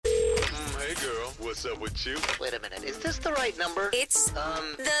girl. What's up with you? Wait a minute. Is this the right number? It's the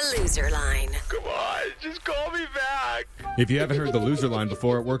loser line. Come on, just call me back. If you haven't heard the loser line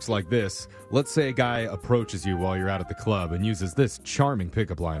before, it works like this. Let's say a guy approaches you while you're out at the club and uses this charming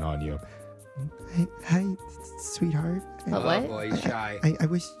pickup line on you. Hi, sweetheart. What? boy, he's shy. I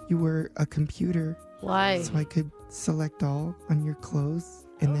wish you were a computer Why? so I could select all on your clothes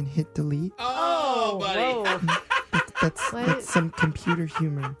and then hit delete. Oh, buddy. Whoa. That's some computer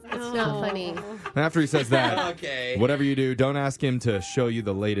humor. It's not funny. After he says that, Okay. whatever you do, don't ask him to show you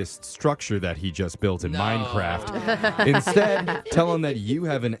the latest structure that he just built in Minecraft. Instead, tell him that you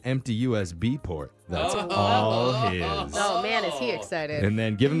have an empty USB port. That's all his. Oh, man, is he excited. And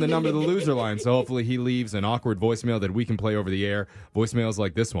then give him the number of the loser line, so hopefully he leaves an awkward voicemail that we can play over the air. Voicemails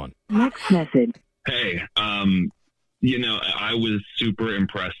like this one. Next message. Hey, I was super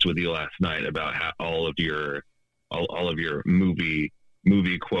impressed with you last night about how all of your movie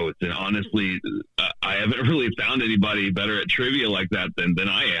quotes, and honestly, I haven't really found anybody better at trivia like that than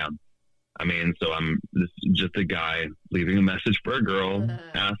I am. I mean, so I'm just a guy leaving a message for a girl,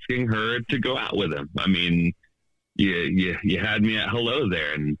 asking her to go out with him. I mean, you had me at hello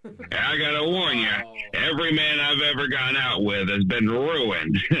there, and I gotta warn you, every man I've ever gone out with has been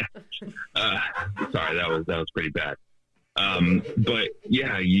ruined. Sorry, that was pretty bad. But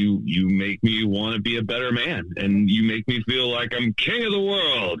yeah, you make me want to be a better man, and you make me feel like I'm king of the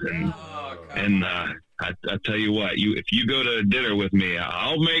world. And I tell you what, if you go to dinner with me,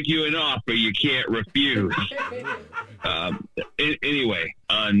 I'll make you an offer you can't refuse. Anyway,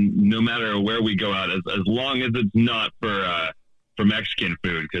 no matter where we go out, as long as it's not for Mexican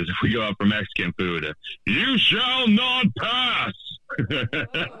food, because if we go out for Mexican food, you shall not pass.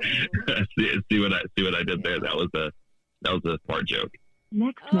 see what I did there? That was a fart joke.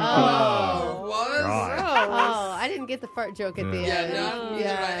 Next message. Oh, what? Oh, I didn't get the fart joke at the end.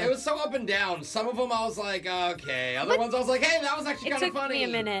 Yeah, it was so up and down. Some of them I was like, okay. Other ones I was like, hey, that was actually kind of funny. It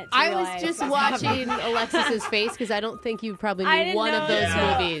took me a minute. I was just watching Alexis's face because I don't think you probably I knew didn't one know of those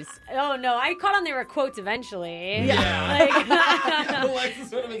that. movies. Oh, no. I caught on they were quotes eventually. Yeah. Alexis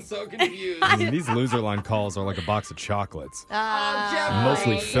would have been so confused. I mean, these loser line calls are like a box of chocolates. Jeff,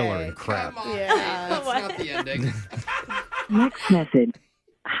 Mostly okay. filler and crap. Come on. Yeah. Hey, that's not the ending. Next message.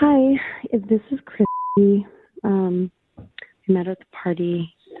 Hi, this is Christy. We met at the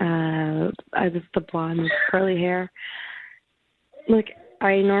party. I was the blonde with curly hair. Look,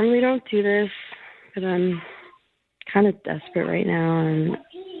 I normally don't do this, but I'm kind of desperate right now, and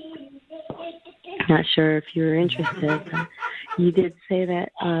I'm not sure if you were interested. You did say that,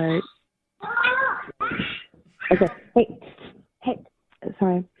 okay, hey,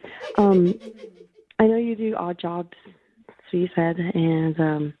 sorry. I know you do odd jobs, so you said,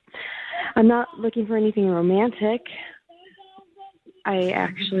 and I'm not looking for anything romantic. I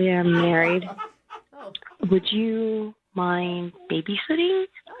actually am married. Would you mind babysitting?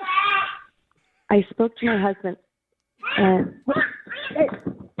 I spoke to my husband, and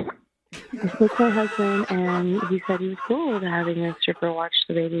he said he was cool with having a stripper watch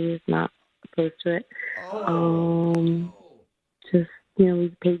the baby. He's not opposed to it. Just,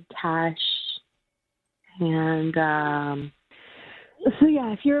 we paid cash. And, so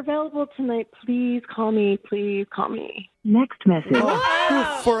yeah, if you're available tonight, please call me. Next message.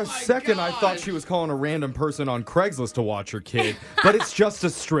 For a second, I thought she was calling a random person on Craigslist to watch her kid, but it's just a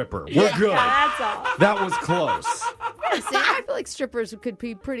stripper. We're good. That's all. That was close. See, I feel like strippers could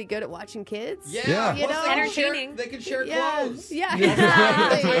be pretty good at watching kids. Yeah. You Plus know? they can Entertaining. They can share Yeah, clothes. yeah, Tiny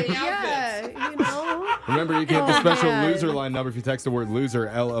yeah, Remember, you can get the special man. loser line number if you text the word loser,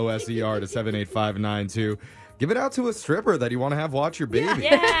 LOSER, to 78592. Give it out to a stripper that you want to have watch your baby.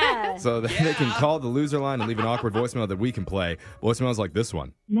 Yeah. So that they can call the loser line and leave an awkward voicemail that we can play. Voicemails like this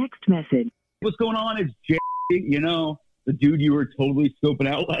one. Next message. What's going on? It's Jay, the dude you were totally scoping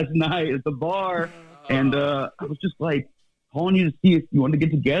out last night at the bar. And I was just like calling you to see if you wanted to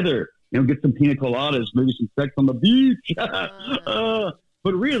get together, get some pina coladas, maybe some sex on the beach.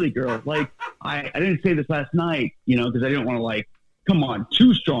 But really, girl, I didn't say this last night, because I didn't want to come on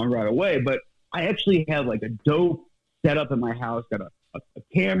too strong right away. But I actually have a dope setup in my house, got a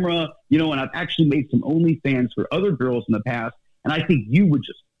camera, and I've actually made some OnlyFans for other girls in the past. And I think you would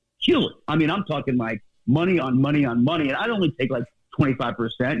just kill it. I mean, I'm talking money on money on money. And I'd only take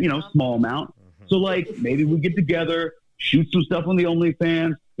 25%, small amount. So maybe we get together, shoot some stuff on the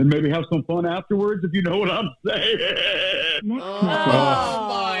OnlyFans, and maybe have some fun afterwards, if you know what I'm saying. Oh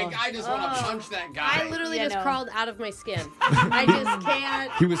my! I just want to punch that guy. I literally just crawled out of my skin. I just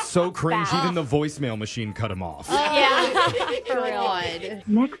can't. He was so cringe, even the voicemail machine cut him off. For real.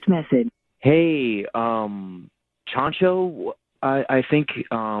 Next message. Hey, Chancho, I think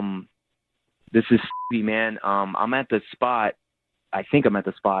This is Stevie, man. I'm at the spot. I think I'm at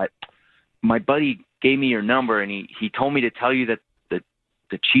the spot. My buddy gave me your number, and he told me to tell you that the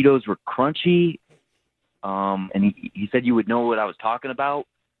Cheetos were crunchy. And he said you would know what I was talking about.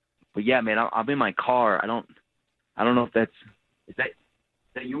 But yeah, man, I'm in my car. I don't know if is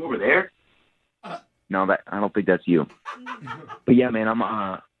that you over there? No, I don't think that's you. But yeah, man,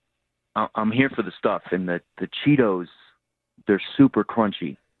 I'm here for the stuff, and the Cheetos, they're super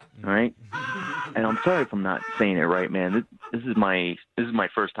crunchy. All right, and I'm sorry if I'm not saying it right, man. This is my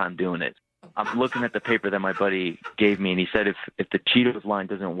first time doing it. I'm looking at the paper that my buddy gave me, and he said if the Cheetos line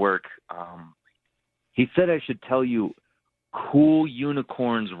doesn't work, he said I should tell you cool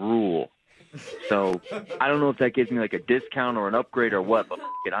unicorns rule. So I don't know if that gives me like a discount or an upgrade or what, but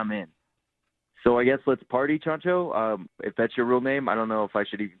I'm in. So I guess let's party, Chancho. If that's your real name, I don't know if I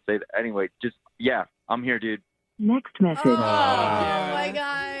should even say that. Anyway, yeah, I'm here, dude. Next message. Oh my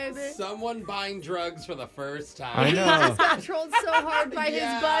God. Someone buying drugs for the first time. I know. He just got trolled so hard by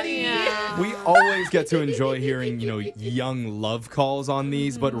his buddy. We always get to enjoy hearing, young love calls on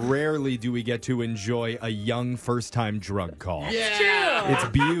these, but rarely do we get to enjoy a young first-time drug call. Yeah. It's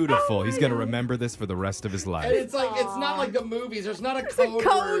beautiful. He's going to remember this for the rest of his life. And it's not like the movies. There's not a code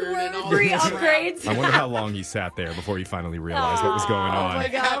word and all Free this crap. upgrades. I wonder how long he sat there before he finally realized what was going on. Oh my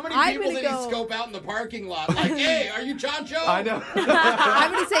God. How many people did he scope out in the parking lot? Like, hey, are you Chancho? I know.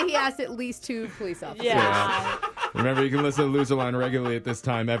 I'm going to say he asked at least 2 police officers. Yeah. Remember, you can listen to Loser Line regularly at this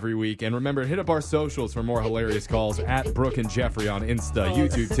time every week. And remember, hit up our socials for more hilarious calls at Brooke and Jeffrey on Insta,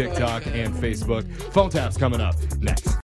 YouTube, TikTok, and Facebook. Phone taps coming up next.